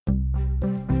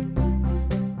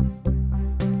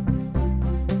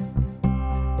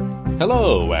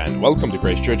Hello, and welcome to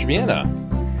Grace Church Vienna.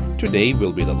 Today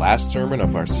will be the last sermon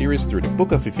of our series through the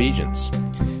book of Ephesians.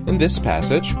 In this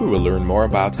passage, we will learn more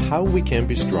about how we can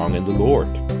be strong in the Lord.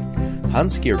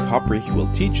 Hans-Georg Kopprich will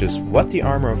teach us what the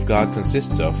armor of God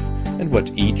consists of and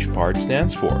what each part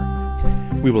stands for.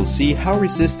 We will see how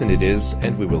resistant it is,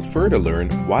 and we will further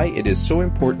learn why it is so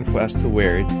important for us to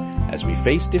wear it as we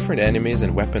face different enemies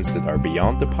and weapons that are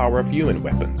beyond the power of human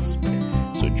weapons.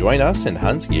 So join us and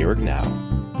Hans-Georg now.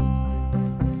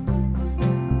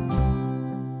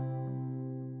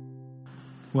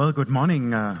 Well, good morning,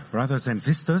 brothers and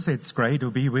sisters. It's great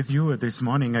to be with you this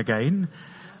morning again.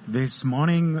 This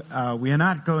morning, we are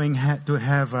not going to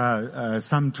have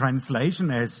some translation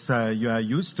as you are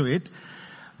used to it,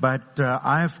 but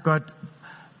I've got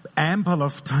ample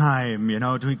of time,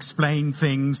 to explain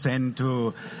things and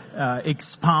to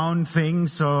expound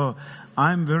things, so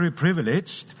I'm very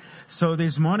privileged. So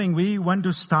this morning, we want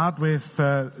to start with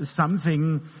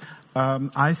something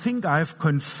I think I've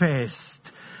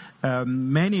confessed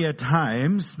many a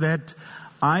times, that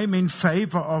I'm in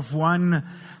favor of one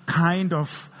kind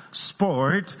of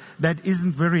sport that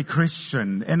isn't very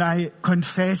Christian, and I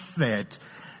confess that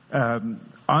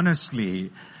honestly.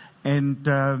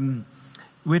 And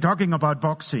we're talking about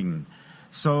boxing.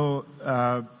 So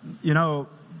the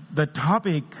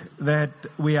topic that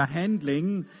we are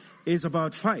handling is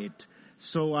about fight.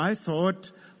 So I thought,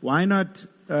 why not?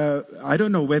 I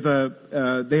don't know whether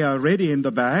they are ready in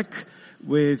the back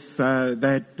with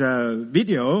that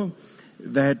video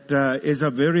that is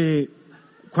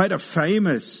quite a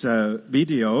famous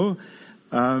video,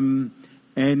 and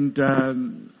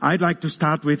I'd like to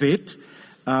start with it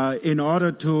in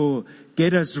order to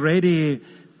get us ready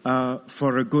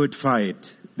for a good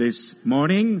fight this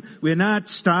morning. We're not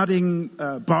starting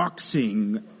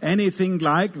boxing, anything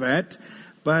like that,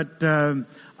 but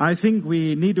I think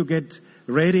we need to get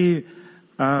ready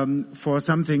for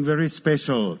something very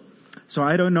special. So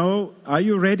I don't know, are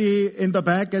you ready in the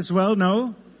back as well?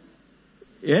 No?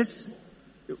 Yes?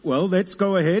 Well, let's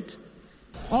go ahead.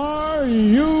 Are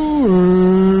you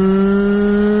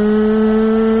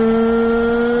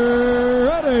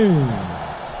ready?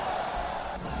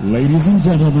 Ladies and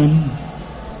gentlemen,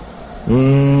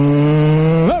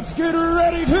 let's get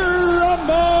ready to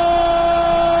rumble!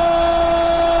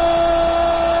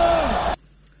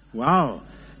 Wow,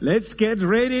 let's get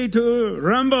ready to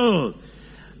rumble.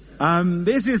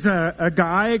 This is a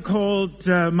guy called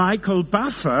Michael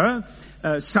Buffer.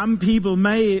 Some people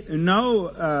may know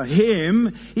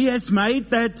him. He has made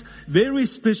that very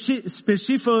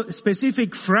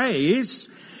specific phrase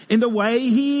in the way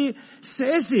he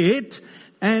says it,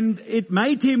 and it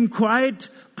made him quite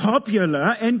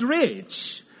popular and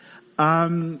rich.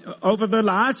 Over the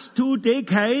last 2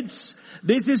 decades,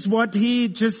 this is what he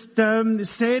just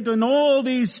said in all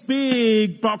these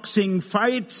big boxing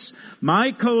fights.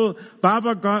 Michael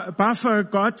Buffer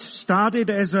got started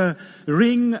as a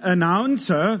ring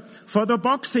announcer for the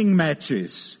boxing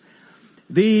matches.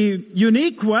 The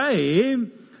unique way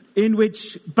in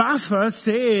which Buffer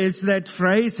says that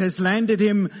phrase has landed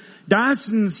him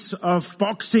dozens of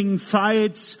boxing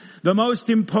fights, the most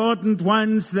important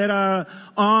ones that are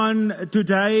on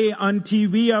today on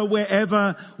TV or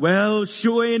wherever. Well,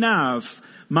 sure enough,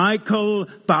 Michael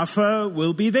Buffer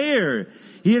will be there.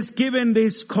 He has given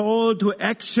this call to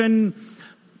action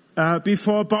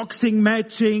before boxing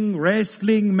matching,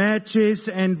 wrestling matches,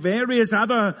 and various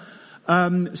other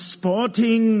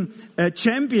sporting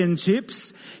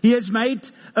championships. He has made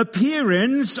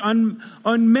appearance on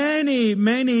many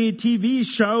TV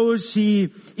shows. He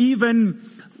even,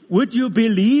 would you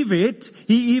believe it,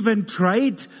 he even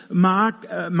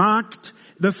trademarked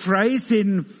the phrase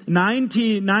in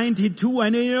 1992,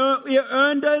 and he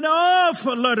earned an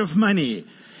awful lot of money,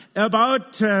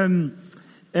 about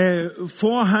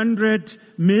 $400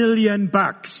 million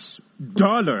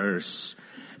dollars.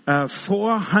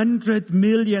 $400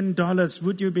 million,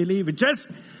 would you believe it? Just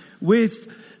with,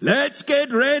 let's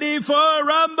get ready for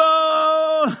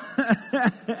Rumble!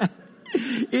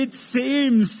 It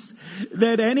seems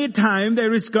that any time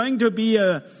there is going to be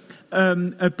a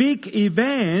big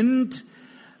event,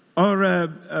 or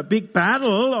a big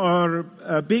battle, or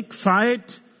a big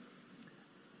fight,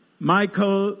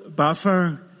 Michael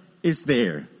Buffer is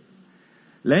there.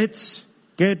 Let's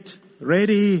get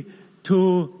ready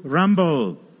to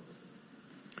rumble.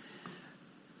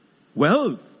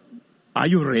 Well, are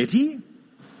you ready?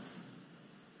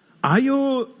 Are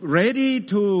you ready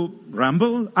to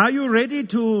rumble? Are you ready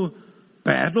to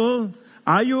battle?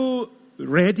 Are you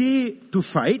ready to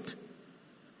fight?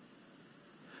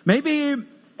 Maybe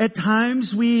at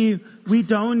times we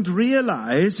don't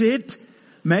realize it.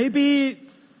 Maybe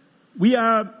We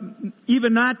are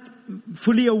even not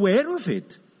fully aware of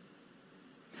it.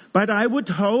 But I would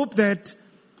hope that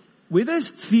with this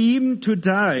theme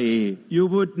today, you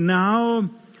would now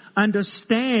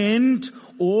understand,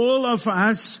 all of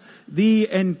us,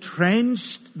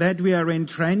 that we are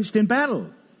entrenched in battle.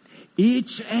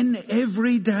 Each and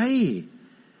every day,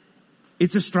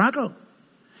 it's a struggle.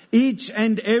 Each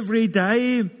and every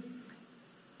day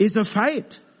is a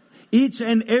fight. Each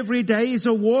and every day is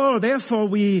a war. Therefore,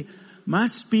 we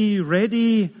must be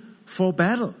ready for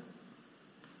battle.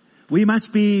 We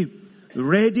must be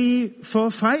ready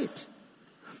for fight.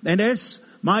 And as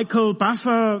Michael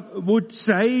Buffer would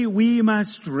say, we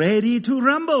must ready to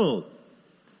rumble.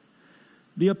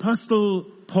 The Apostle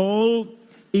Paul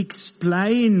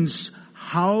explains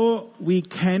how we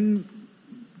can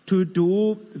to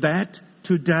do that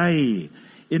today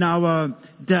in our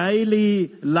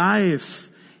daily life,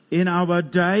 in our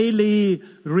daily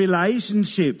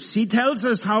relationships. He tells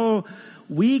us how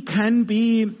we can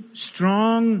be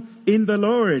strong in the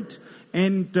Lord.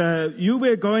 And you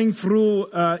were going through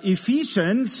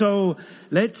Ephesians, so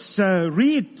let's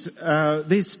read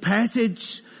this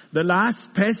passage, the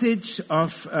last passage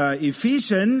of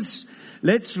Ephesians.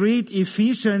 Let's read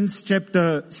Ephesians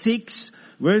chapter 6,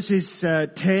 verses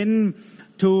 10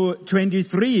 to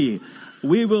 23.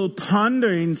 We will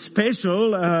ponder in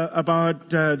special about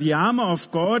the armor of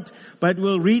God, but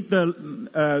we'll read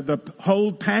the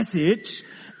whole passage,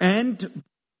 and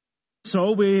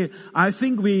so I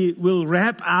think we will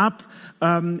wrap up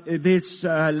this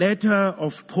letter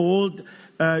of Paul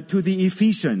to the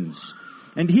Ephesians.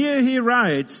 And here he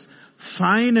writes,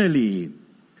 "Finally,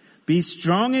 be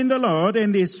strong in the Lord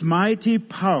and His mighty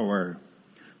power.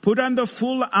 Put on the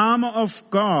full armor of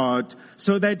God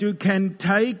so that you can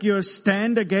take your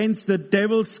stand against the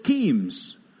devil's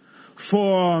schemes.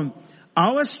 For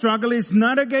our struggle is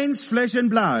not against flesh and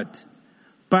blood,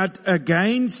 but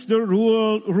against the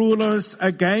rulers,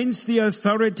 against the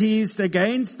authorities,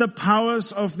 against the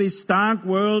powers of this dark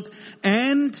world,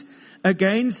 and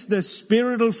against the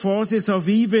spiritual forces of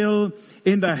evil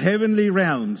in the heavenly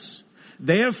realms.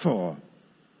 Therefore,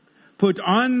 put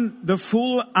on the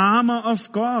full armor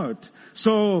of God,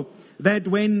 so that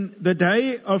when the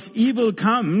day of evil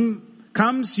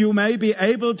comes, you may be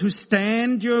able to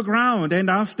stand your ground. And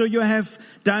after you have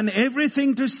done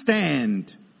everything to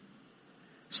stand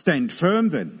firm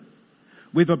then,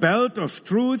 with a belt of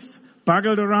truth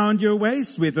buckled around your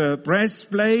waist, with a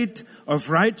breastplate of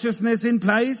righteousness in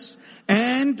place,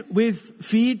 and with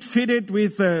feet fitted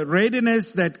with the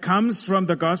readiness that comes from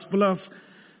the gospel of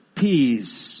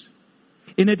peace.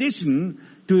 In addition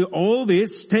to all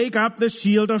this, take up the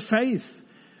shield of faith,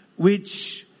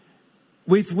 with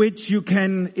which you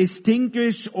can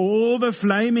extinguish all the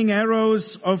flaming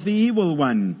arrows of the evil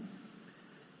one.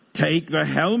 Take the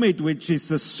helmet, which is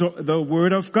the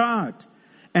word of God,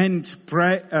 and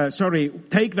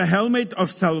take the helmet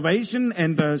of salvation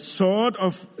and the sword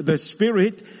of the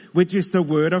Spirit, which is the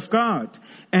word of God,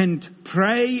 and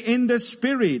pray in the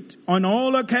Spirit on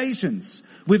all occasions,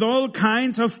 with all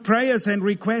kinds of prayers and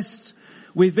requests.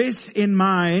 With this in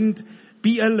mind,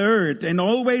 be alert and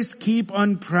always keep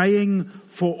on praying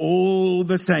for all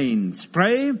the saints.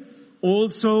 Pray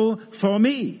also for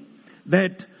me,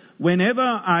 that whenever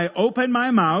I open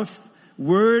my mouth,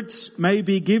 words may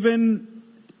be given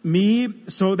me,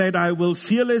 so that I will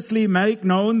fearlessly make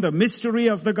known the mystery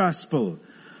of the gospel,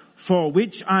 for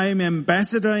which I am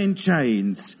ambassador in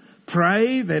chains.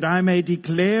 Pray that I may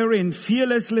declare in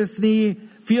fearlessly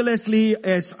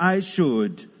as I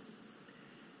should.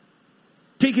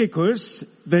 Tychicus,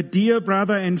 the dear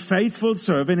brother and faithful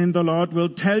servant in the Lord, will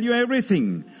tell you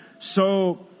everything.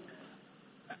 So,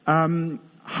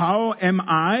 how am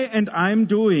I and I'm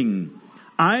doing?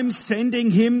 I'm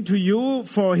sending him to you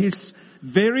for his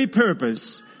very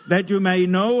purpose, that you may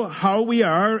know how we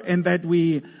are and that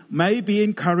we may be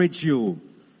encourage you.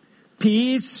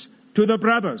 Peace to the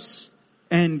brothers,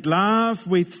 and love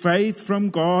with faith from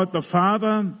God the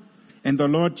Father and the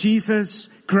Lord Jesus.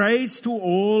 Grace to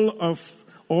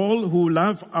all who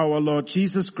love our Lord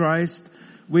Jesus Christ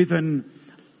with an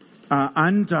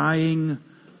undying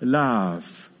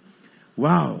love.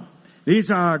 Wow,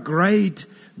 these are great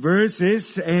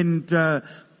verses, and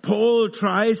Paul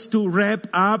tries to wrap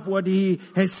up what he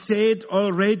has said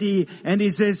already, and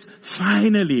he says,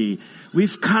 finally,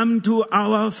 we've come to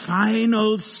our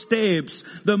final steps.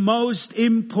 The most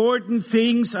important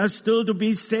things are still to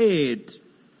be said.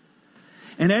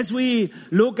 And as we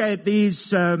look at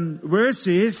these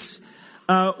verses,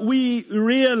 we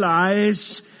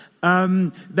realize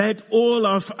that all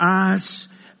of us,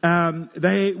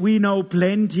 we know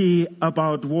plenty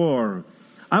about war.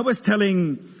 I was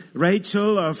telling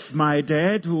Rachel of my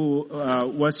dad, who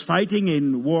was fighting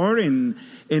in war in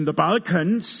the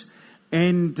Balkans.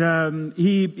 And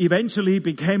he eventually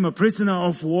became a prisoner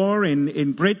of war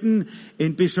in Britain,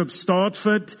 in Bishop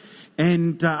Stortford.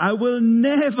 And I will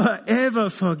never, ever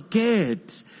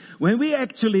forget when we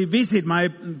actually visit. My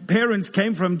parents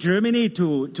came from Germany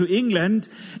to England,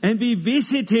 and we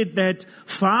visited that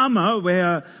farmer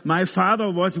where my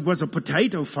father was. It was a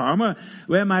potato farmer,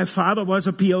 where my father was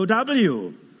a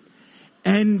POW.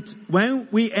 And when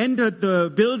we entered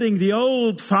the building, the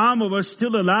old farmer was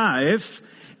still alive.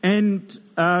 And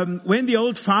when the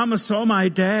old farmer saw my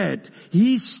dad,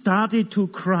 he started to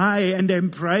cry and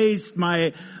embraced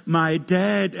my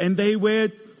dad, and they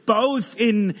were both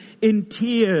in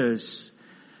tears.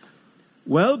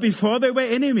 Well, before they were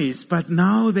enemies, but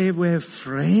now they were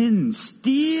friends,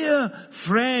 dear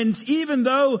friends, even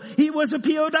though he was a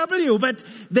POW, but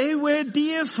they were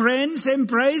dear friends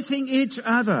embracing each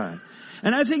other.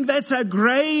 And I think that's a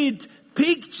great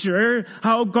picture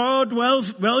how God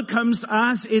welcomes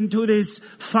us into this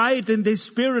fight, in this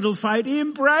spiritual fight. He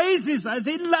embraces us.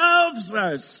 He loves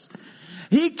us.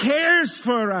 He cares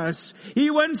for us.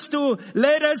 He wants to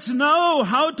let us know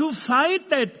how to fight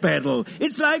that battle.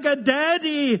 It's like a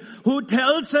daddy who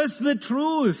tells us the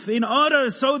truth in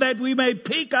order so that we may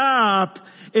pick up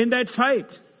in that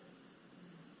fight.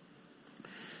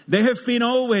 There have been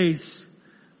always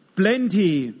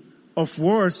plenty of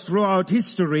wars throughout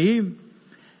history.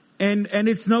 And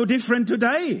it's no different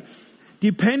today.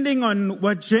 Depending on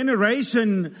what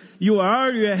generation you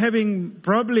are having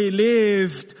probably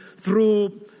lived through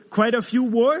quite a few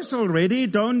wars already.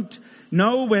 Don't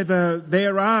know whether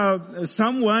there are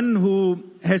someone who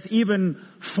has even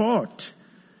fought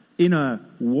in a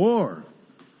war.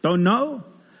 Don't know.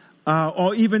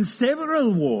 Or even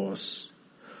several wars.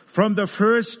 From the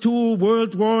first two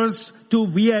world wars to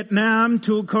Vietnam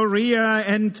to Korea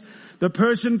and the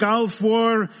Persian Gulf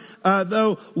War,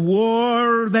 the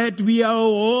war that we are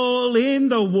all in,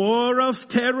 the war of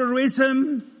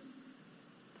terrorism.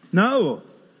 No,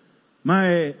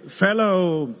 my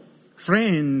fellow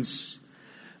friends,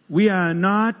 we are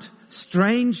not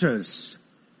strangers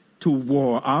to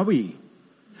war, are we?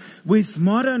 With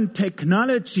modern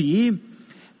technology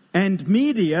and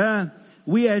media,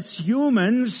 we as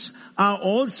humans are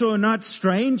also not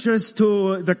strangers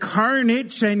to the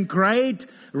carnage and great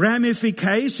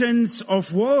ramifications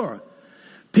of war.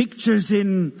 Pictures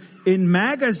in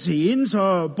magazines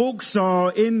or books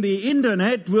or in the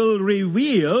internet will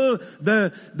reveal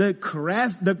the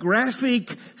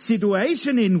graphic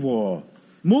situation in war.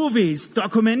 Movies,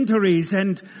 documentaries,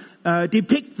 and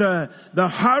depict the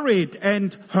horrid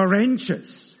and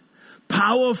horrendous.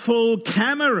 Powerful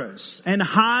cameras and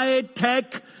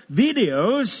high-tech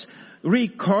videos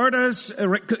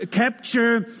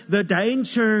capture the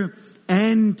danger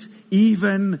and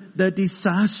even the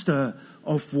disaster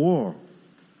of war.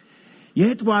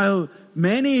 Yet while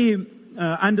many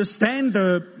understand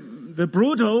the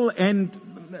brutal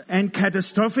and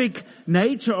catastrophic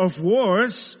nature of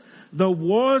wars, the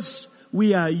wars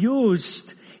we are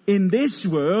used in this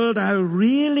world are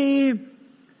really,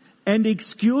 and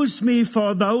excuse me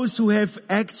for those who have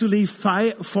actually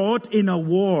fought in a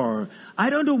war. I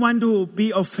don't want to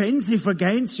be offensive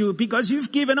against you because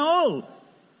you've given all.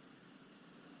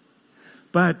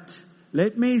 But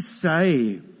let me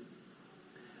say,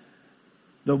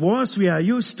 the wars we are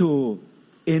used to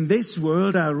in this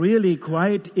world are really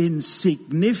quite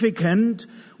insignificant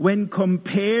when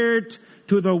compared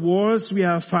to the wars we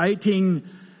are fighting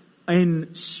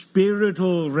in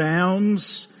spiritual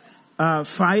realms,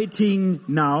 fighting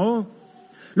now.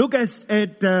 Look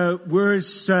at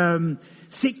verse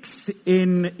 6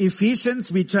 in Ephesians.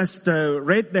 We just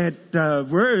read that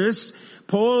verse.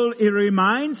 Paul, he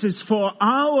reminds us, for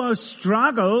our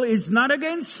struggle is not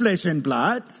against flesh and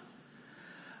blood,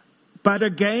 but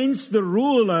against the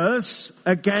rulers,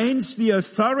 against the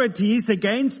authorities,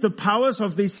 against the powers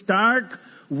of this dark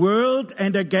world,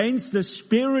 and against the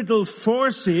spiritual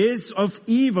forces of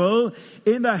evil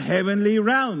in the heavenly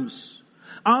realms.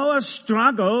 Our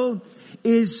struggle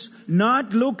is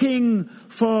not looking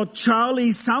for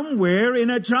Charlie somewhere in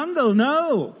a jungle,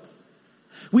 no.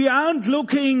 We aren't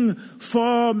looking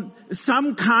for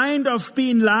some kind of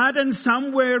Bin Laden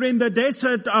somewhere in the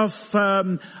desert of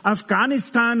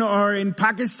Afghanistan or in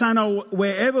Pakistan or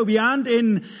wherever. We aren't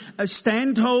in a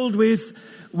standhold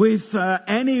with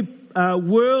any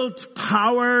world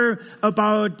power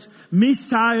about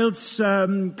missiles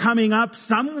coming up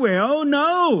somewhere. Oh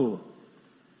no!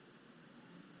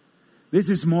 This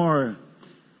is more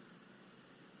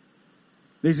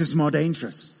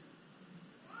dangerous.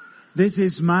 This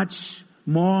is much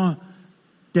more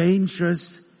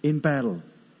dangers in battle.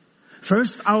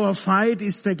 First, our fight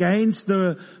is against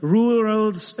the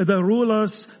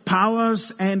rulers,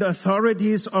 powers, and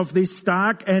authorities of this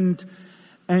dark and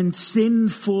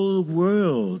sinful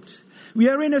world. We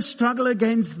are in a struggle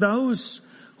against those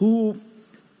who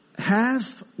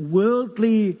have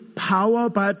worldly power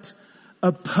but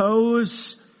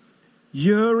oppose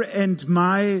your and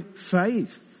my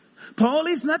faith. Paul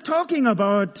is not talking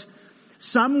about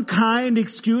some kind,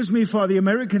 excuse me for the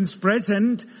Americans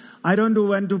present, I don't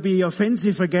want to be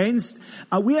offensive against.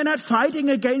 We are not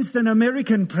fighting against an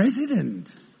American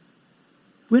president.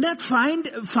 We're not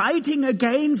fighting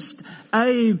against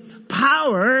a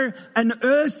power, an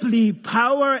earthly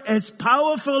power, as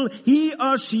powerful he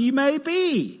or she may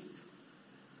be.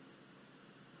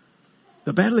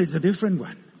 The battle is a different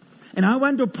one. And I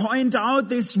want to point out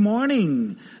this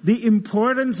morning the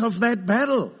importance of that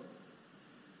battle.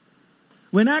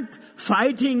 We're not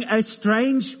fighting a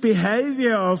strange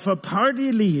behavior of a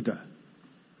party leader.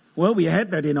 Well, we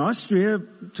had that in Austria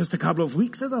just a couple of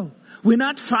weeks ago. We're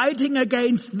not fighting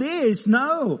against this,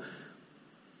 no.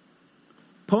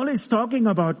 Paul is talking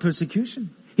about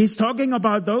persecution. He's talking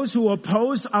about those who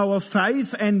oppose our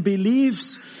faith and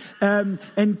beliefs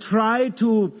and try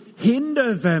to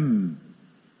hinder them.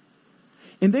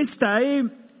 In this day,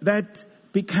 that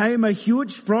became a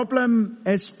huge problem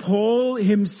as Paul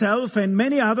himself and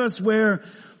many others were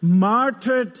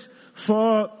martyred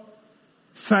for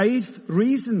faith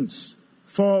reasons,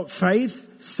 for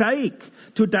faith's sake.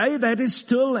 Today that is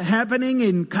still happening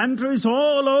in countries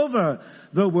all over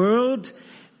the world,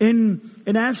 in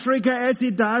Africa as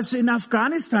it does in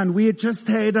Afghanistan. We had just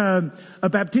had a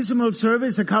baptismal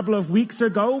service a couple of weeks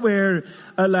ago where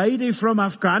a lady from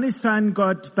Afghanistan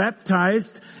got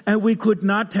baptized and we could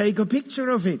not take a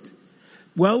picture of it.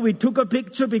 Well, we took a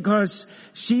picture because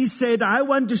she said, I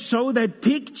want to show that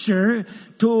picture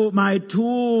to my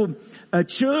two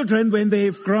children when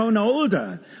they've grown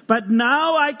older. But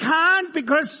now I can't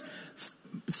because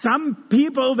some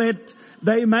people that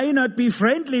they may not be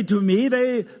friendly to me,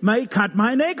 they may cut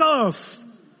my neck off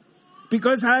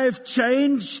because I've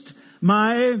changed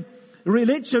my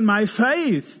religion, my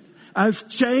faith. I've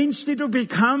changed it to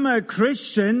become a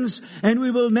Christians, and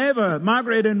we will never,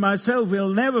 Margaret and myself,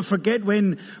 will never forget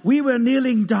when we were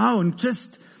kneeling down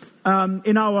just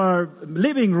in our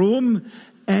living room,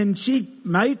 and she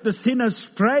made the sinner's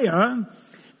prayer,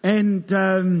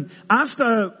 and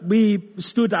after we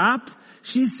stood up,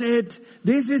 she said,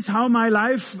 this is how my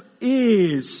life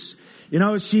is. You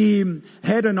know, she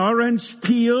had an orange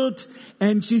peeled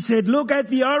and she said, look at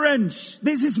the orange.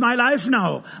 This is my life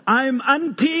now. I'm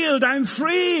unpeeled. I'm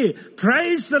free.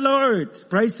 Praise the Lord.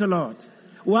 Praise the Lord.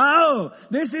 Wow.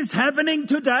 This is happening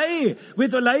today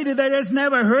with a lady that has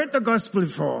never heard the gospel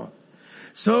before.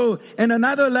 So, and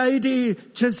another lady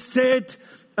just said,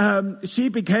 she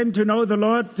became to know the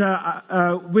Lord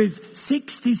with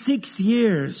 66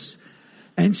 years.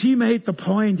 And she made the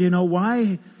point, you know,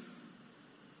 why?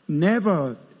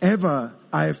 Never, ever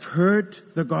I've heard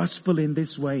the gospel in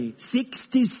this way.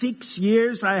 66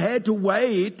 years I had to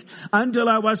wait until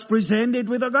I was presented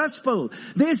with the gospel.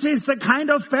 This is the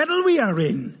kind of battle we are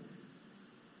in.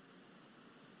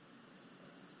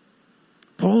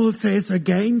 Paul says,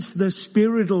 against the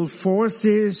spiritual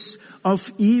forces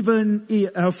of evil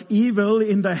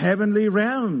in the heavenly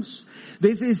realms.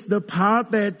 This is the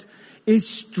part that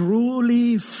is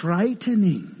truly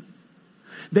frightening.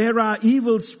 There are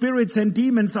evil spirits and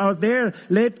demons out there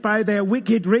led by their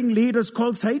wicked ringleaders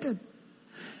called Satan.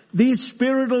 These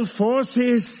spiritual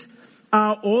forces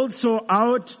are also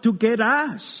out to get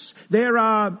us. They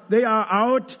are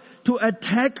out to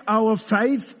attack our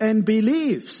faith and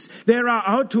beliefs. They are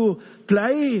out to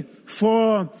play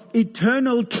for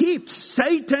eternal keeps.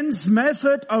 Satan's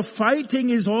method of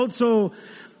fighting is also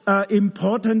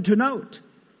important to note.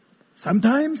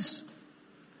 Sometimes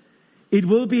it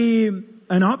will be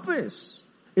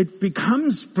it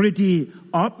becomes pretty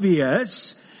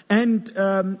obvious, and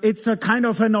it's a kind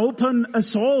of an open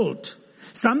assault.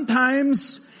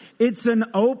 Sometimes it's an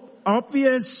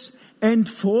obvious and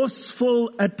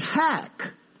forceful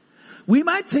attack. We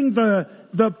might think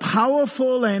the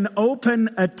powerful and open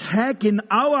attack in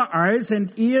our eyes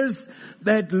and ears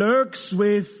that lurks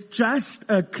with just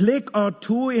a click or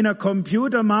two in a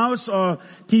computer mouse or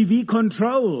TV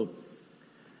control.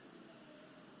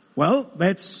 Well,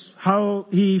 that's how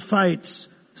he fights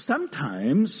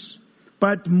sometimes,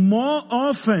 but more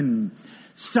often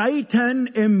Satan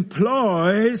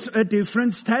employs a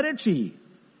different strategy.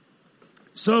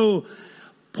 So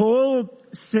Paul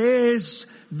says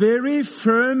very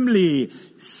firmly,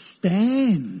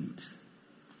 stand.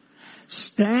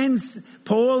 stands.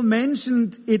 Paul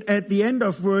mentioned it at the end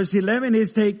of verse 11,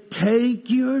 is take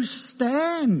your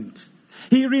stand.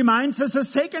 He reminds us a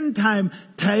second time,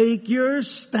 take your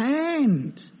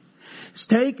stand.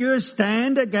 Take your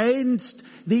stand against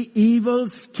the evil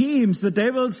schemes, the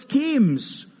devil's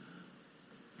schemes.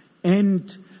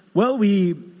 And, well,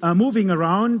 we are moving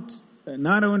around,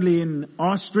 not only in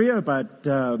Austria, but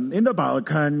in the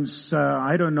Balkans,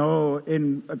 I don't know,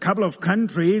 in a couple of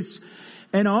countries.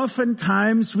 And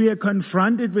oftentimes we are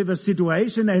confronted with a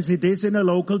situation, as it is in a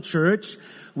local church,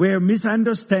 where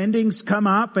misunderstandings come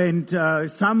up and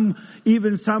some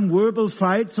verbal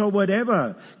fights or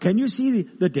whatever. Can you see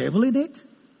the devil in it?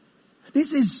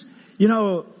 This is,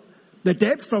 the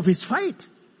depth of his fight.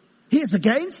 He is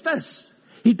against us.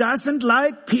 He doesn't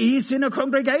like peace in a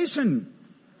congregation.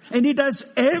 And he does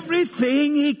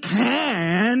everything he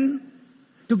can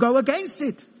to go against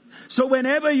it. So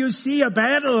whenever you see a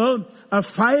battle, a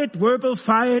fight, verbal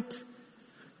fight,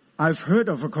 I've heard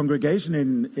of a congregation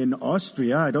in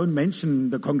Austria. I don't mention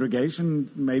the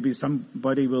congregation. Maybe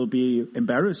somebody will be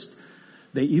embarrassed.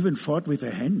 They even fought with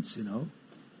their hands,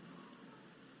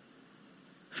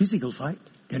 Physical fight.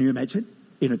 Can you imagine?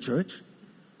 In a church?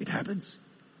 It happens.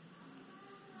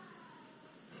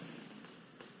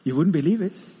 You wouldn't believe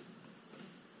it.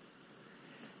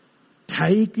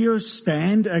 Take your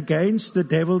stand against the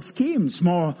devil's schemes.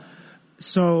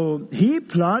 So he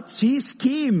plots, he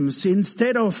schemes.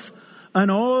 Instead of an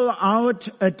all-out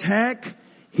attack,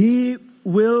 he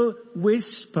will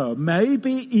whisper.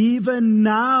 Maybe even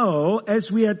now,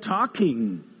 as we are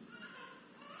talking,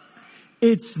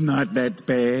 it's not that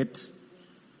bad.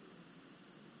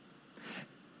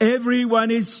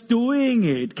 Everyone is doing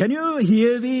it. Can you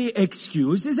hear the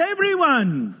excuses?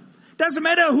 Everyone. Doesn't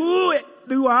matter who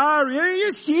you are.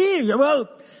 You see. Well,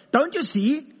 don't you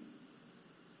see?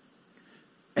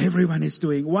 Everyone is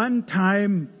doing. One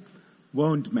time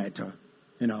won't matter.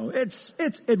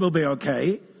 It will be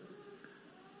okay.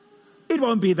 It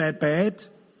won't be that bad.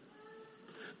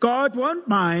 God won't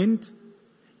mind.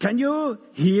 Can you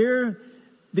hear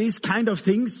these kind of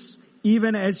things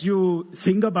even as you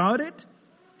think about it?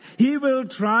 He will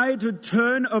try to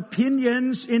turn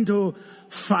opinions into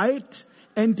fight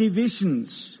and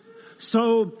divisions.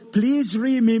 So please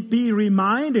be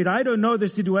reminded, I don't know the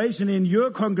situation in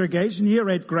your congregation here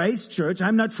at Grace Church,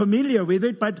 I'm not familiar with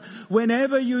it, but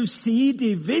whenever you see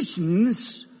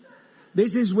divisions,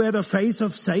 this is where the face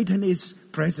of Satan is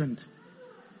present.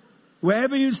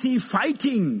 Wherever you see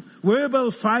fighting, verbal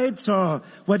fights or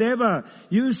whatever,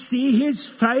 you see his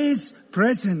face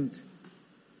present.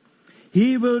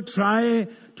 He will try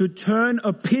to turn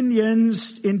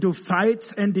opinions into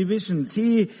fights and divisions.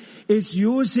 He is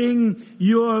using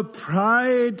your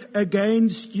pride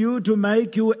against you to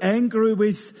make you angry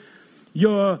with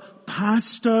your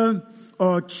pastor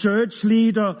or church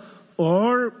leader,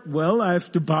 or, well, I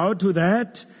have to bow to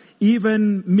that,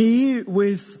 even me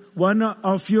with one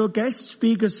of your guest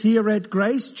speakers here at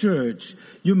Grace Church.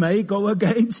 You may go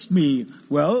against me.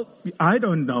 Well, I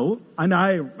don't know.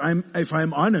 And if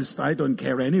I'm honest, I don't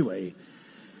care anyway.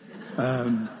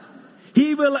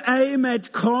 He will aim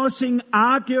at causing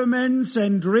arguments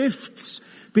and rifts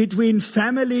between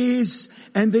families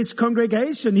and this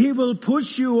congregation. He will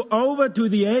push you over to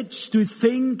the edge to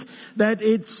think that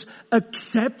it's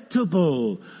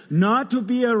acceptable not to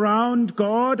be around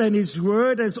God and His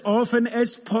Word as often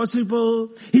as possible.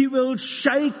 He will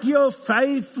shake your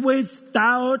faith with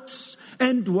doubts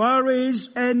and worries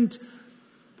and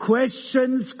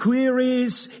questions,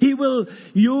 queries. He will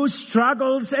use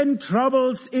struggles and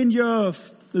troubles in your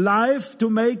life to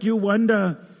make you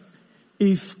wonder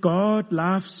if God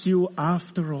loves you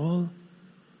after all.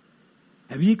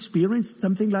 Have you experienced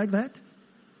something like that?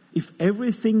 If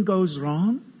everything goes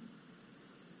wrong,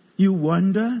 you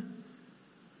wonder.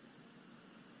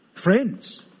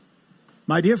 Friends,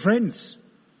 my dear friends,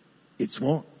 it's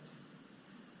war.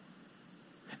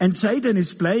 And Satan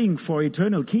is playing for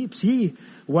eternal keeps. He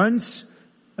wants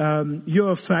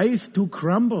your faith to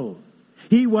crumble.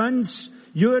 He wants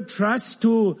your trust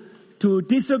to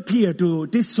disappear, to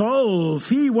dissolve.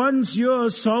 He wants your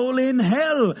soul in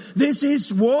hell. This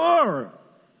is war.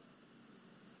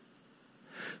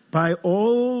 By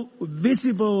all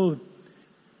visible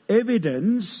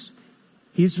evidence,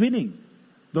 he's winning.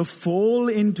 The fall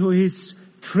into his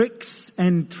tricks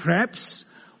and traps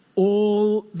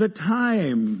all the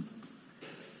time.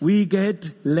 We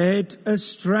get led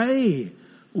astray.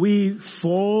 We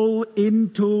fall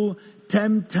into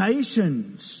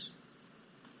temptations.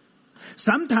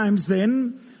 Sometimes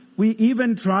then we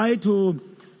even try to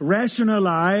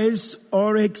rationalize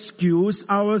or excuse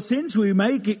our sins. We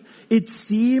make it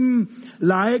seem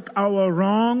like our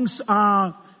wrongs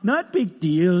are not big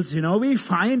deals, We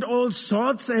find all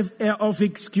sorts of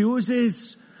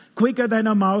excuses quicker than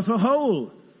a mouth a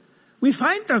hole. We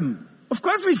find them. Of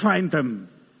course we find them.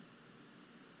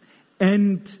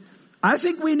 And I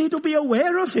think we need to be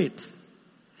aware of it.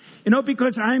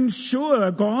 Because I'm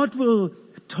sure God will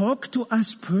talk to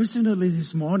us personally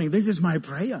this morning. This is my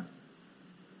prayer.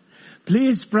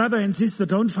 Please, brother and sister,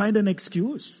 don't find an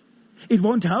excuse. It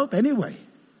won't help anyway.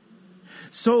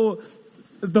 So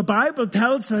the Bible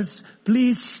tells us,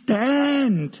 please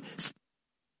stand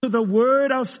to the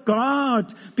Word of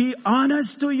God. Be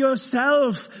honest to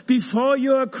yourself before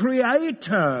your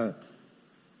Creator.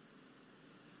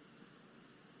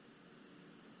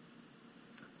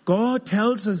 God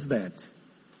tells us that.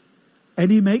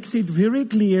 And He makes it very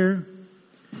clear.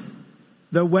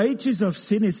 The wages of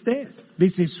sin is death.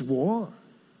 This is war.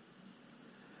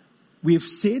 We've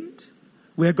sinned.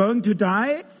 We're going to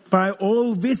die. By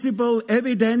all visible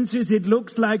evidences, it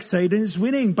looks like Satan is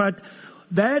winning. But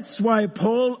that's why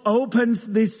Paul opens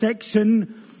this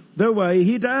section the way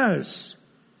he does.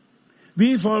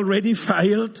 We've already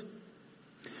failed.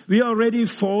 We already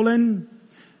fallen.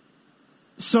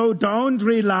 So don't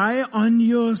rely on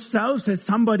yourselves, as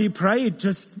somebody prayed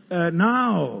just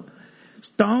now.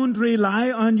 Don't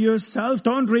rely on yourself.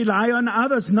 Don't rely on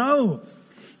others. No.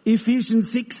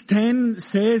 Ephesians 6:10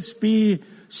 says, be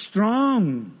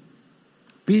strong.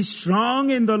 Be strong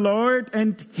in the Lord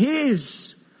and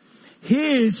His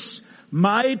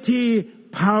mighty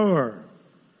power.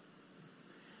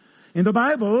 In the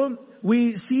Bible,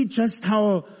 we see just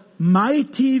how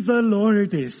mighty the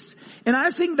Lord is. And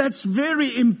I think that's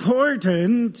very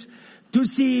important to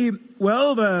see,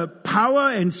 the power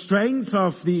and strength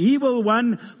of the evil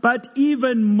one, but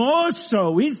even more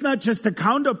so, he's not just a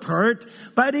counterpart,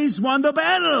 but he's won the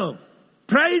battle.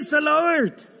 Praise the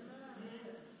Lord.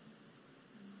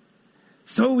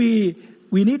 So we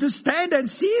need to stand and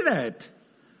see that.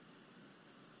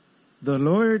 The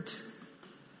Lord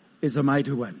is a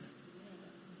mighty one.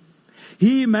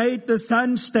 He made the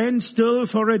sun stand still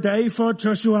for a day for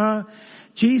Joshua.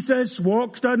 Jesus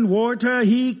walked on water.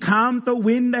 He calmed the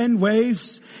wind and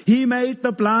waves. He made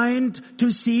the blind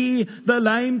to see, the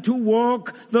lame to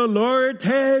walk. The Lord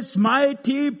has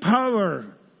mighty power.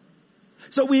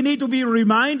 So we need to be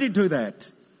reminded to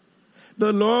that.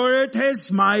 The Lord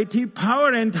has mighty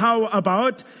power. And how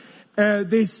about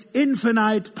this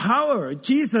infinite power?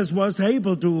 Jesus was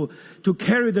able to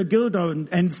carry the guilt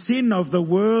and sin of the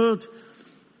world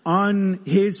on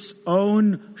His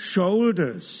own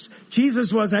shoulders.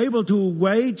 Jesus was able to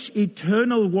wage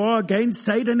eternal war against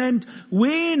Satan and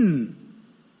win.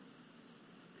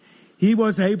 He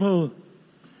was able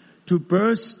to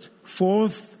burst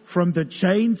forth from the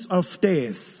chains of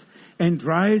death and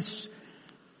rise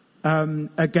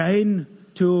again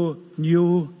to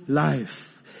new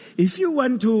life. If you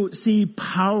want to see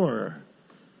power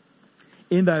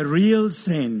in the real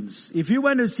sense, if you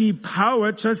want to see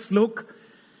power, just look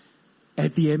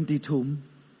at the empty tomb.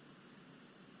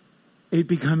 It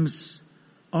becomes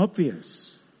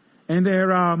obvious. And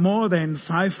there are more than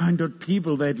 500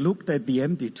 people that looked at the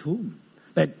empty tomb,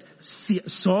 that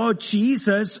saw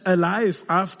Jesus alive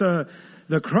after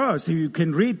the cross. You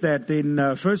can read that in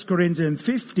 1 Corinthians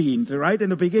 15, right in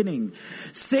the beginning.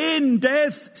 Sin,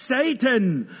 death,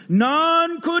 Satan,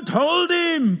 none could hold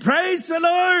Him. Praise the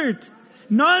Lord.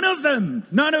 None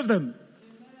of them.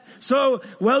 So,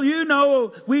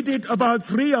 we did about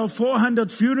 300 or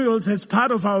 400 funerals as part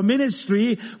of our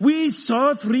ministry. We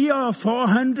saw 300 or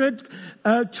 400,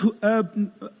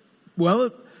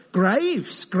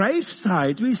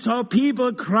 gravesites. We saw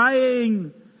people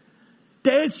crying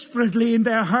desperately in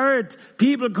their heart,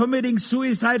 people committing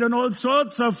suicide and all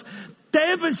sorts of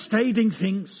devastating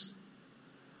things.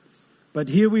 But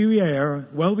here we are.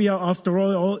 We are after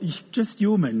all just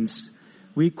humans.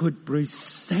 We could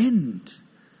present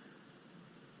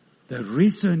the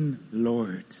risen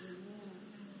Lord.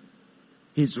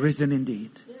 He's risen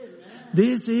indeed.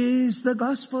 This is the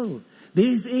gospel.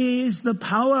 This is the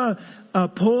power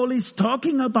Paul is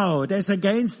talking about as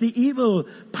against the evil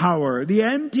power. The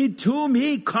empty tomb,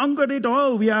 He conquered it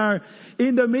all. We are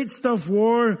in the midst of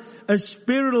war, a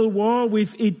spiritual war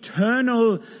with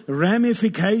eternal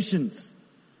ramifications.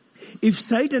 If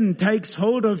Satan takes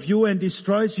hold of you and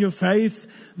destroys your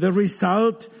faith, the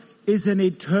result is an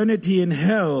eternity in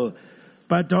hell.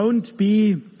 But don't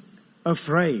be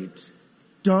afraid.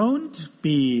 Don't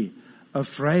be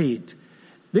afraid.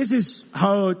 This is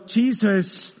how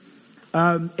Jesus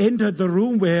entered the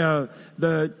room where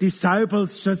the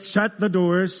disciples just shut the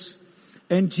doors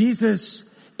And Jesus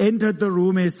entered the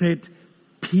room and said,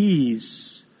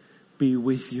 peace be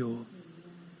with you.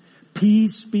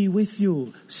 Peace be with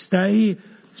you. Stay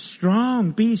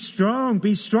strong. Be strong.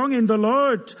 Be strong in the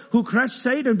Lord who crushed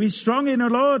Satan. Be strong in the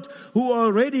Lord who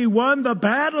already won the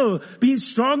battle. Be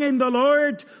strong in the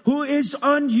Lord who is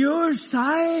on your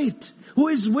side, who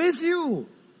is with you.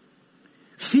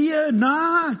 Fear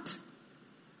not.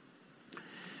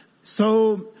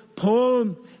 So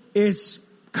Paul is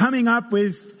coming up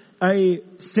with a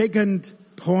second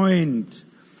point.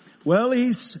 Well,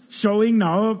 he's showing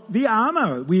now the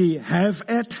armor we have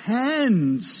at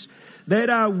hands that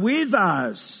are with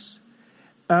us.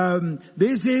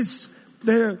 This is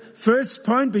the first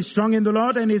point. Be strong in the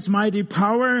Lord and His mighty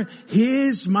power.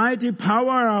 His mighty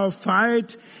power, our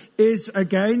fight is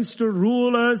against the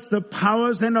rulers, the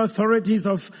powers and authorities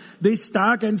of this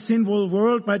dark and sinful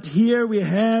world. But here we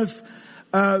have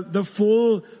the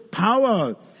full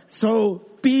power. So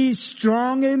be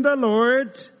strong in the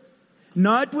Lord,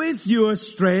 not with your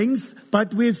strength,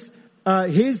 but with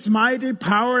His mighty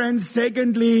power. And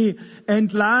secondly,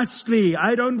 and lastly,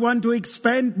 I don't want to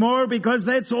expand more because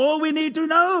that's all we need to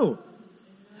know.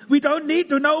 We don't need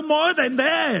to know more than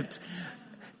that.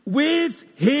 With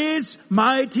His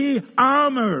mighty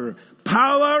armor,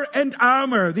 power and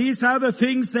armor, these are the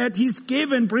things that He's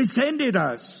given, presented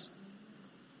us.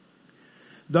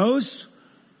 Those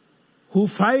who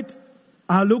fight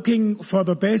are looking for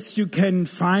the best you can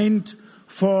find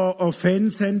for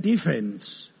offense and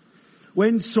defense.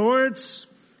 When swords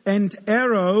and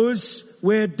arrows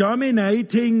were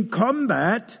dominating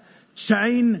combat,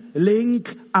 chain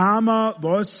link armor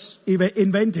was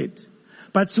invented.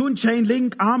 But soon chain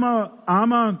link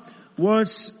armor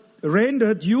was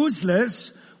rendered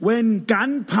useless when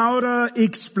gunpowder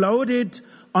exploded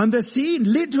on the scene,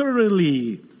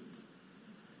 literally.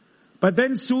 But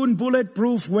then soon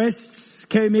bulletproof vests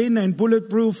came in and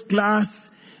bulletproof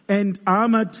glass and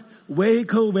armored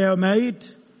vehicle were made.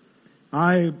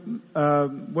 I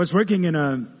was working in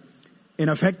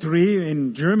a factory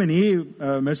in Germany,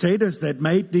 Mercedes, that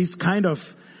made these kind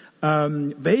of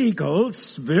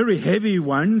vehicles, very heavy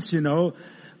ones,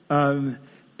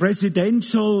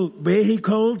 presidential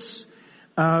vehicles.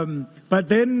 But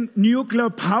then nuclear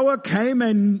power came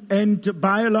and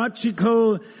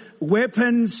biological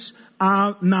weapons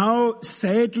are now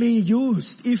sadly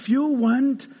used. If you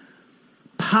want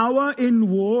power in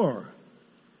war,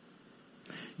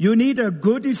 you need a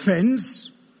good defense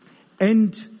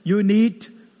and you need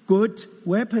good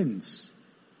weapons.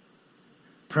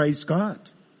 Praise God.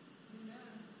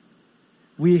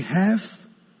 We have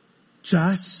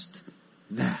just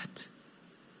that.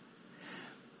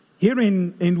 Here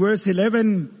in verse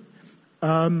 11,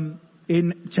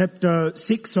 in chapter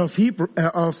 6 of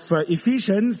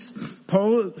Ephesians,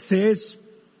 Paul says,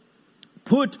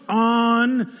 put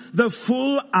on the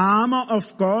full armor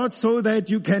of God so that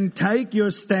you can take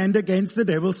your stand against the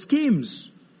devil's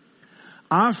schemes.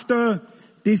 After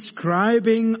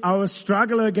describing our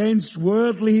struggle against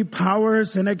worldly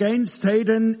powers and against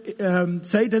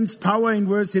Satan's power in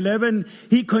verse 11,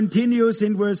 he continues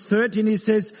in verse 13, he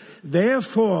says,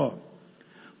 therefore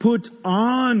put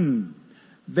on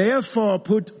the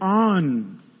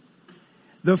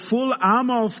full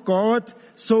armor of God,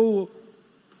 so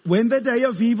when the day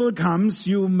of evil comes,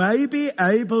 you may be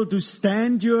able to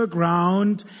stand your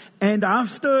ground, and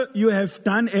after you have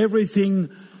done everything,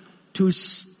 to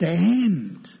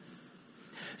stand.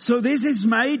 So this is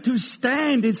made to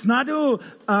stand. It's not to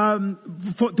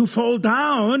fall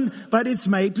down, but it's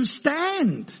made to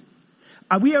stand.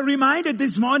 We are reminded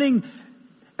this morning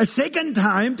a second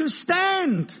time to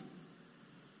stand.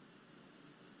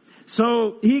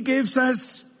 So he gives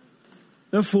us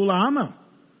the full armor.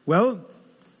 Well,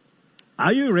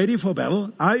 are you ready for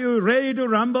battle? Are you ready to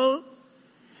rumble?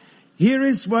 Here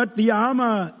is what the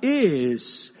armor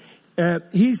is.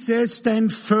 He says,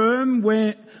 stand firm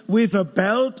with a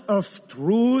belt of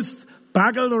truth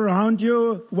buckled around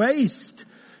your waist.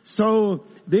 So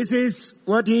this is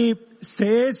what he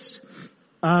says.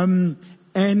 And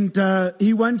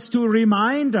he wants to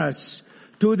remind us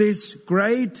to this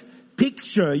great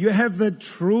picture. You have the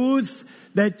truth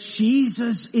that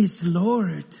Jesus is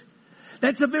Lord.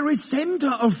 That's the very center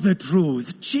of the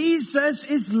truth. Jesus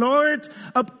is Lord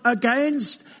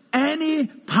against any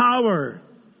power.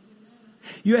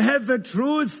 You have the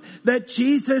truth that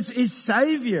Jesus is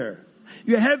Savior.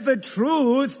 You have the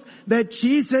truth that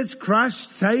Jesus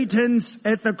crushed Satan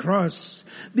at the cross.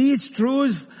 These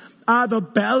truths are the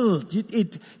belt.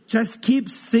 It just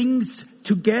keeps things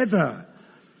together.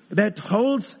 That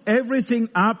holds everything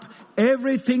up,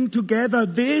 everything together.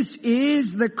 This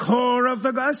is the core of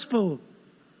the gospel.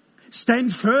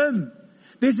 Stand firm.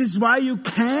 This is why you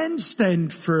can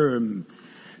stand firm.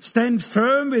 Stand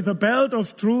firm with a belt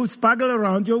of truth buckled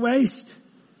around your waist.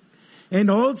 And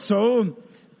also,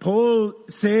 Paul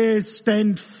says,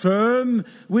 stand firm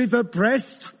with a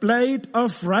breastplate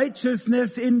of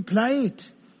righteousness in place.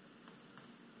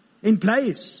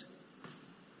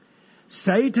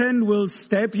 Satan will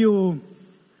stab you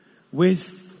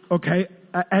with,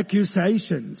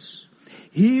 accusations.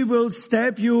 He will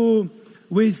stab you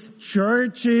with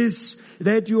charges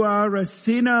that you are a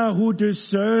sinner who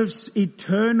deserves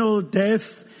eternal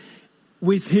death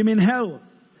with him in hell.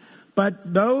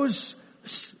 But those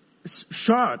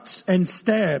shots and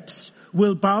stabs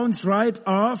will bounce right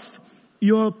off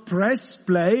your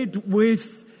breastplate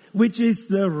which is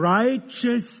the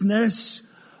righteousness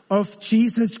of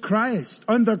Jesus Christ.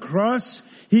 On the cross,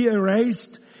 he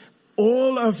erased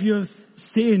all of your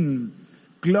sin,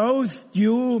 clothed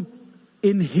you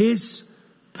in his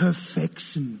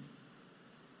perfection.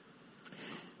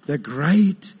 The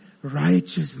great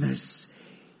righteousness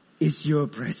is your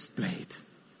breastplate.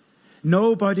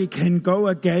 Nobody can go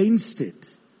against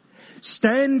it.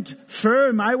 Stand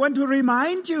firm. I want to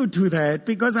remind you to that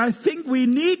because I think we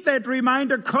need that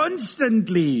reminder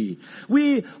constantly.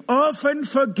 We often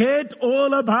forget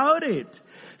all about it.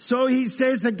 So he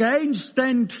says again,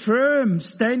 stand firm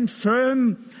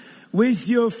with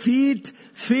your feet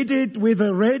fitted with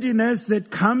a readiness that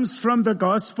comes from the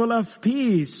gospel of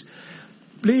peace.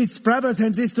 Please, brothers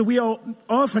and sisters,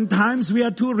 oftentimes we are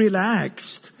too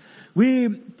relaxed. We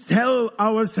tell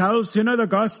ourselves, the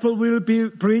gospel will be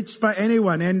preached by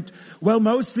anyone. And,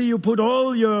 mostly you put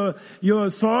all your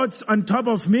thoughts on top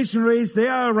of missionaries. They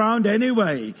are around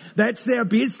anyway. That's their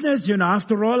business,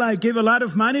 After all, I give a lot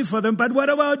of money for them. But what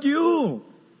about you?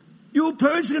 You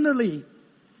personally?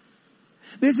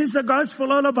 This is the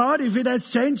gospel all about. If it has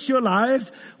changed your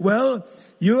life,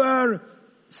 you are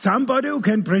somebody who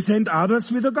can present others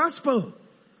with the gospel.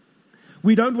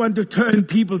 We don't want to turn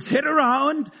people's head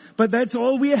around, but that's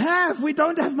all we have. We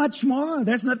don't have much more.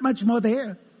 There's not much more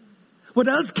there. What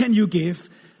else can you give?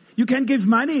 You can give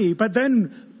money, but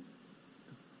then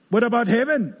what about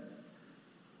heaven?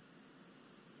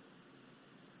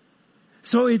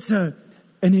 So it's an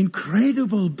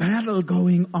incredible battle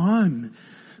going on,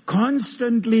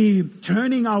 constantly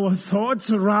turning our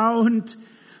thoughts around.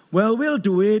 We'll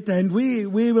do it, and we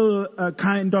will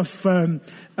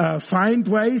find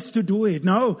ways to do it.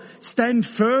 No, stand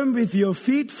firm with your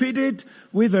feet fitted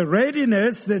with a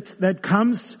readiness that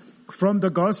comes from the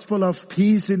gospel of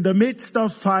peace. In the midst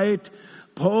of fight,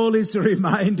 Paul is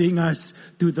reminding us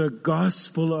to the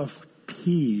gospel of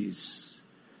peace.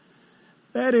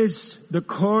 That is the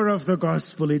core of the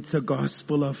gospel. It's a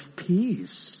gospel of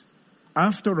peace,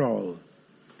 after all.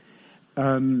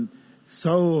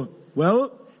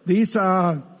 These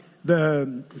are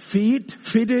the feet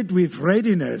fitted with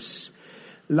readiness.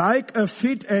 Like a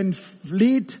fit and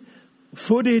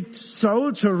fleet-footed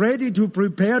soldier ready to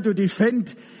prepare to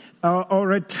defend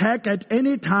or attack at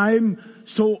any time,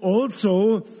 so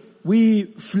also we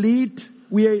fleet-footed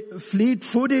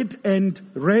and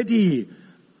ready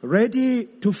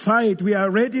to fight. We are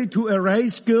ready to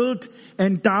erase guilt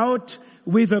and doubt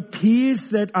with a peace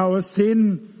that our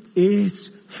sin is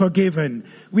forgiven.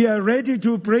 We are ready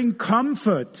to bring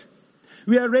comfort.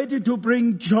 We are ready to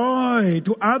bring joy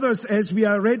to others as we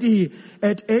are ready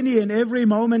at any and every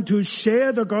moment to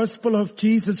share the gospel of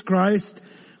Jesus Christ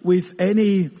with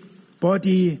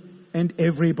anybody and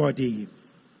everybody.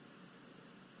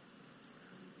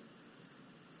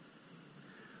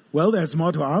 There's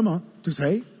more to armor to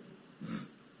say.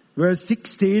 Verse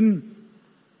 16,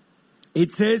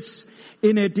 it says,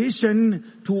 in addition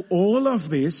to all of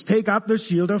this, take up the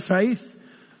shield of faith,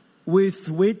 with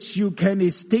which you can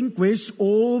extinguish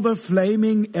all the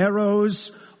flaming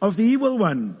arrows of the evil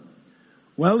one.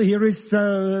 Here is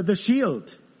the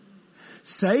shield.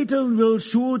 Satan will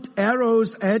shoot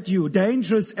arrows at you,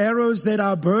 dangerous arrows that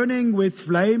are burning with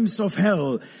flames of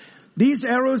hell. These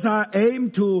arrows are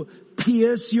aimed to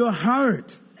pierce your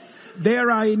heart. They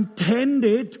are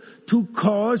intended to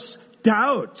cause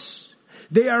doubts.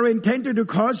 They are intended to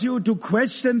cause you to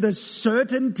question the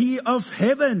certainty of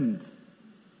heaven.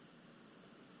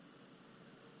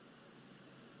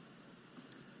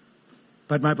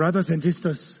 But my brothers and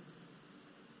sisters,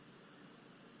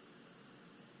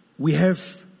 we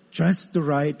have just the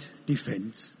right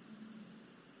defense.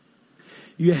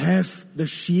 You have the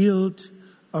shield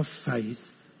of faith.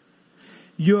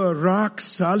 your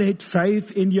rock-solid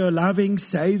faith in your loving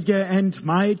Savior and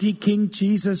mighty King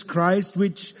Jesus Christ,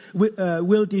 which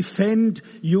will defend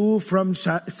you from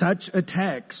such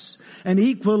attacks. And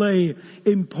equally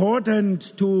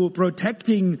important to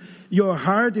protecting your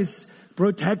heart is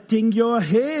protecting your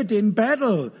head in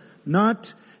battle.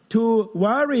 Not to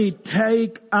worry,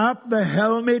 take up the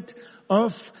helmet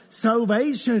of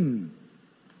salvation,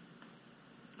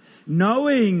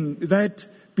 knowing that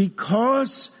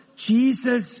because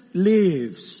Jesus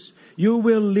lives, you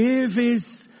will live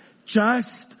is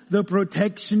just the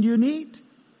protection you need.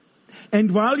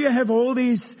 And while you have all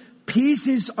these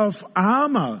pieces of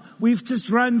armor we've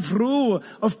just run through,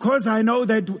 of course I know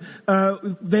that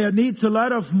there needs a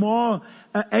lot of more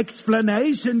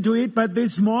explanation to it, but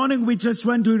this morning we just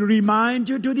want to remind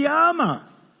you to the armor.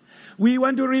 We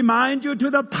want to remind you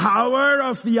to the power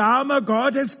of the armor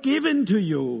God has given to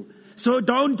you. So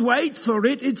don't wait for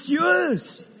it, it's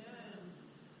yours.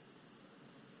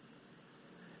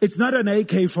 It's not an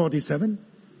AK-47.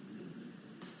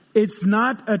 It's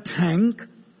not a tank.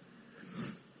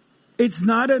 It's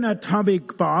not an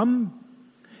atomic bomb.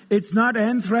 It's not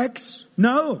anthrax.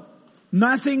 No,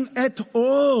 nothing at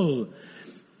all.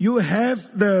 You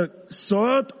have the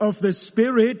sword of the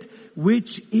Spirit,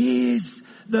 which is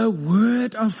the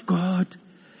Word of God.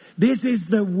 This is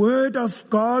the Word of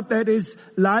God that is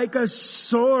like a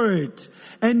sword.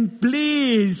 And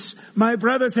please, my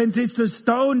brothers and sisters,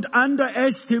 don't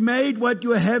underestimate what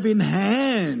you have in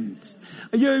hand.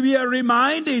 We are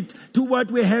reminded to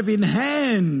what we have in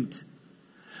hand.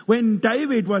 When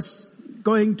David was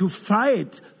going to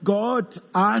fight, God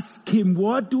asked him,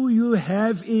 what do you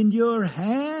have in your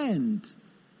hand?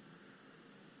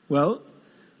 Well,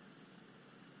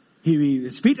 he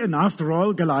was beaten, after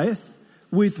all, Goliath,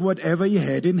 with whatever he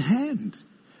had in hand.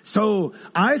 So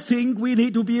I think we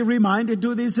need to be reminded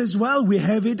to this as well. We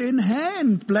have it in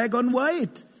hand, black on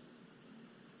white.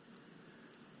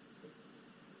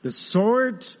 The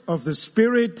sword of the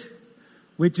Spirit,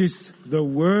 which is the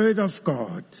Word of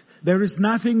God. There is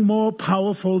nothing more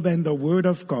powerful than the Word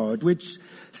of God, which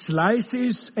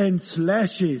slices and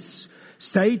slashes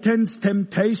Satan's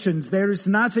temptations. There is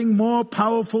nothing more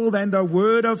powerful than the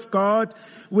Word of God,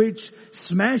 which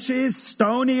smashes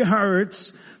stony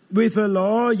hearts with the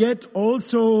law, yet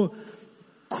also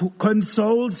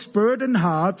consoles burdened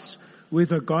hearts with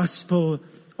the gospel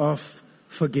of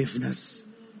forgiveness.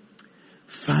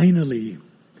 Finally,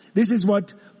 this is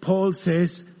what Paul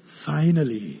says,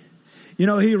 finally. You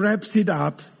know, he wraps it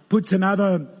up, puts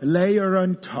another layer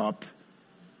on top.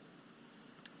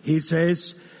 He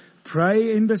says,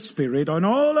 pray in the Spirit on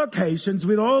all occasions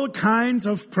with all kinds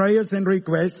of prayers and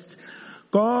requests.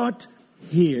 God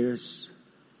hears.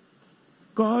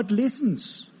 God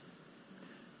listens.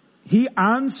 He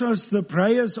answers the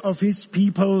prayers of His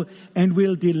people and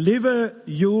will deliver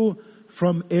you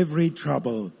from every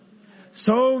trouble.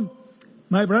 So,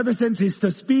 my brothers and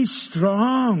sisters, be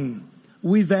strong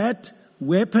with that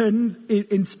weapon.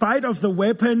 In spite of the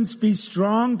weapons, be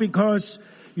strong because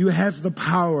you have the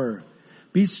power.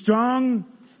 Be strong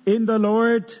in the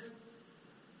Lord.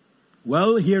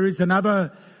 Well, here is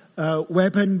another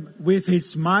weapon with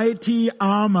His mighty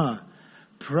armor.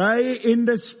 Pray in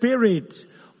the Spirit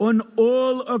on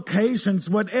all occasions.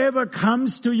 Whatever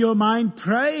comes to your mind,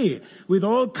 pray with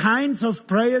all kinds of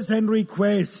prayers and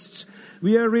requests.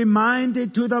 We are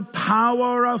reminded to the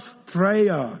power of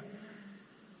prayer.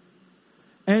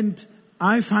 And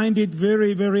I find it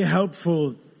very, very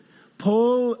helpful.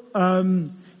 Paul,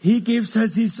 he gives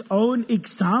us his own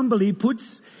example. He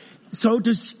puts, so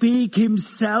to speak,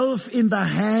 himself in the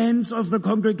hands of the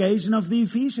congregation of the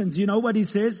Ephesians. You know what he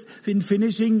says in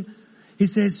finishing? He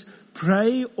says,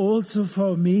 pray also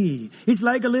for me. He's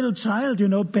like a little child,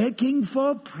 begging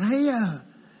for prayer.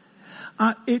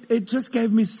 It just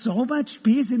gave me so much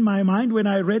peace in my mind when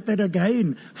I read that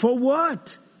again. For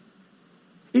what?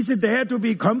 Is it there to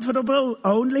be comfortable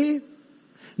only?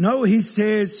 No, he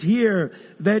says here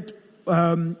that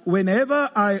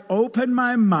whenever I open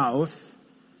my mouth,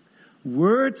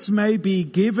 words may be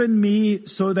given me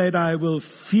so that I will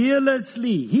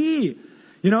fearlessly,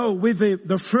 with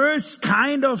the first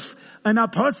kind of an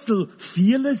apostle,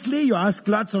 fearlessly, you ask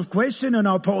lots of questions, and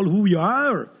now Paul, who you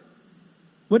are.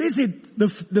 What is it,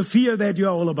 the fear that you're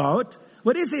all about?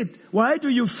 What is it? Why do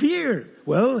you fear?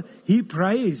 Well, he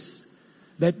prays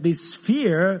that this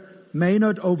fear may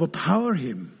not overpower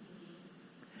him.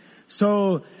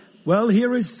 So, well,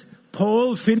 here is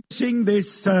Paul finishing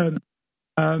this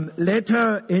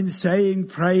letter in saying,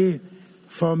 pray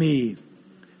for me,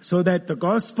 so that the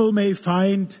gospel may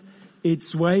find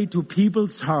its way to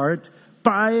people's heart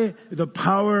by the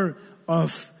power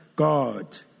of God.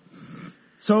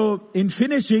 So in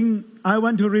finishing, I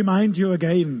want to remind you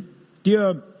again,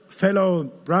 dear fellow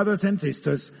brothers and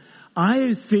sisters,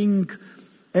 I think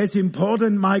as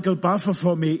important Michael Buffer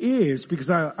for me is, because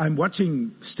I'm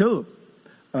watching still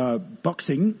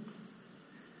boxing,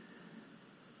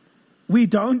 we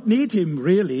don't need him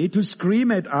really to scream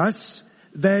at us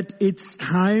that it's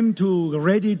time to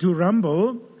ready to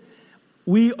rumble.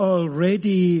 We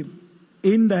already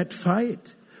in that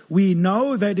fight. We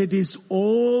know that it is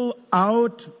all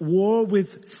out war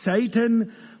with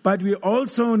Satan, but we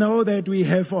also know that we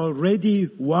have already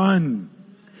won.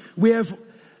 We have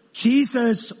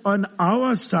Jesus on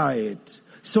our side.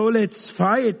 So let's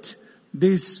fight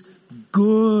this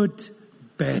good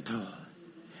battle.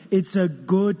 It's a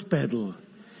good battle.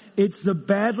 It's the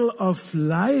battle of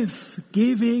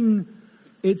life-giving.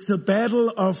 It's a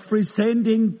battle of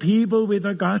presenting people with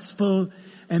the gospel.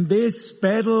 And this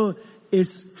battle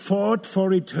is fought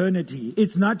for eternity.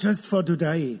 It's not just for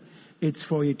today. It's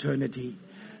for eternity.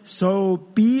 So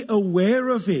be aware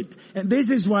of it. And this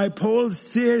is why Paul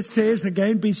says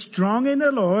again, be strong in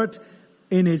the Lord,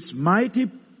 in His mighty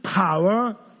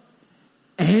power,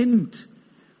 and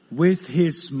with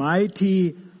His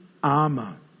mighty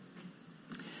armor.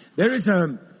 There is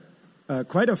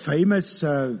quite a famous,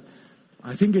 I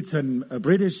think it's a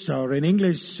British or an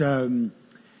English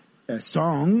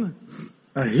song,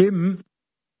 a hymn.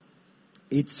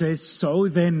 It says, so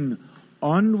then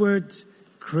onward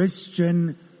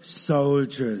Christian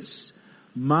soldiers,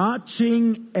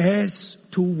 marching as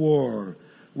to war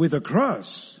with the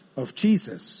cross of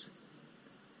Jesus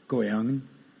going on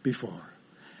before.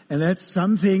 And that's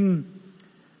something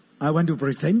I want to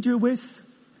present you with,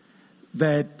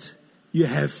 that you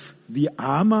have the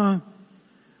armor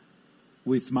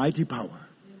with mighty power.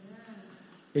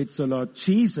 It's the Lord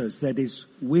Jesus that is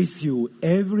with you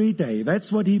every day.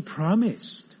 That's what He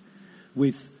promised,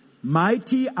 with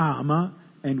mighty armor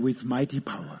and with mighty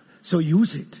power. So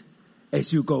use it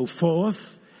as you go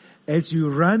forth, as you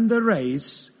run the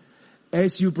race,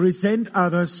 as you present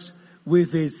others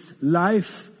with His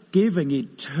life-giving,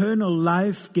 eternal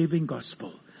life-giving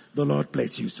gospel. The Lord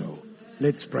bless you so.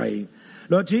 Let's pray.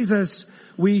 Lord Jesus,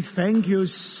 we thank you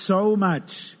so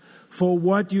much for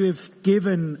what you have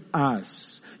given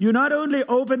us. You not only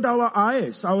opened our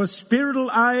eyes, our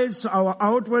spiritual eyes, our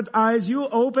outward eyes, you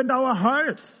opened our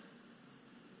heart.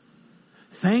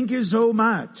 Thank you so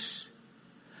much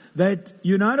that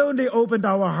you not only opened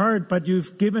our heart, but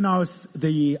you've given us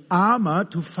the armor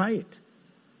to fight.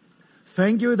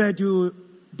 Thank you that you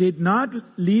did not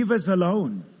leave us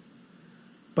alone,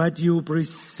 but you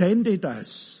presented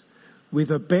us with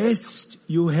the best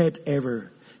you had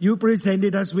ever. You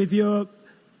presented us with your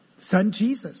Son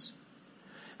Jesus.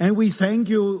 And we thank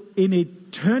you in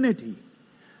eternity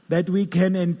that we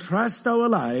can entrust our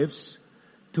lives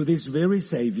to this very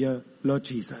Savior, Lord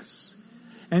Jesus.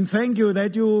 And thank you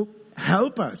that you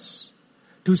help us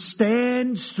to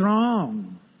stand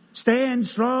strong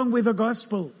with the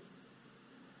gospel,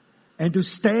 and to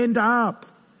stand up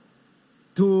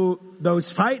to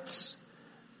those fights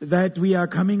that we are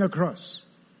coming across.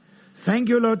 Thank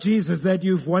you, Lord Jesus, that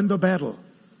you've won the battle,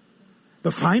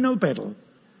 the final battle,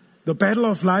 the battle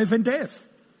of life and death.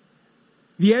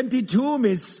 The empty tomb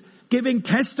is giving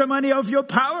testimony of your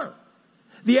power.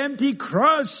 The empty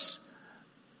cross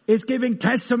is giving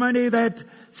testimony that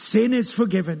sin is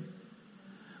forgiven.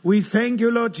 We thank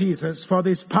you, Lord Jesus, for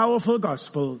this powerful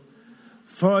gospel,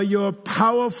 for your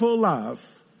powerful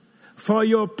love, for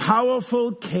your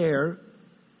powerful care,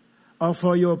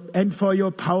 for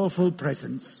your powerful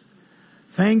presence.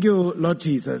 Thank you, Lord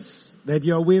Jesus, that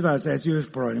you're with us as you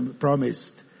have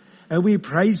promised. And we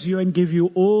praise you and give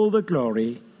you all the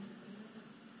glory.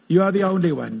 You are the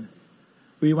only one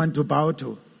we want to bow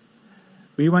to.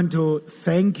 We want to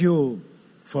thank you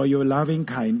for your loving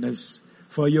kindness,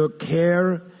 for your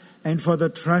care, and for the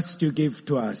trust you give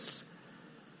to us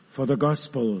for the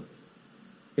gospel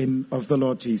of the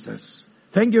Lord Jesus.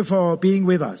 Thank you for being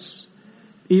with us,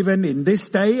 even in this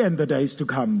day and the days to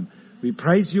come. We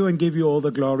praise you and give you all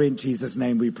the glory. In Jesus'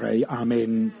 name we pray.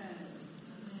 Amen.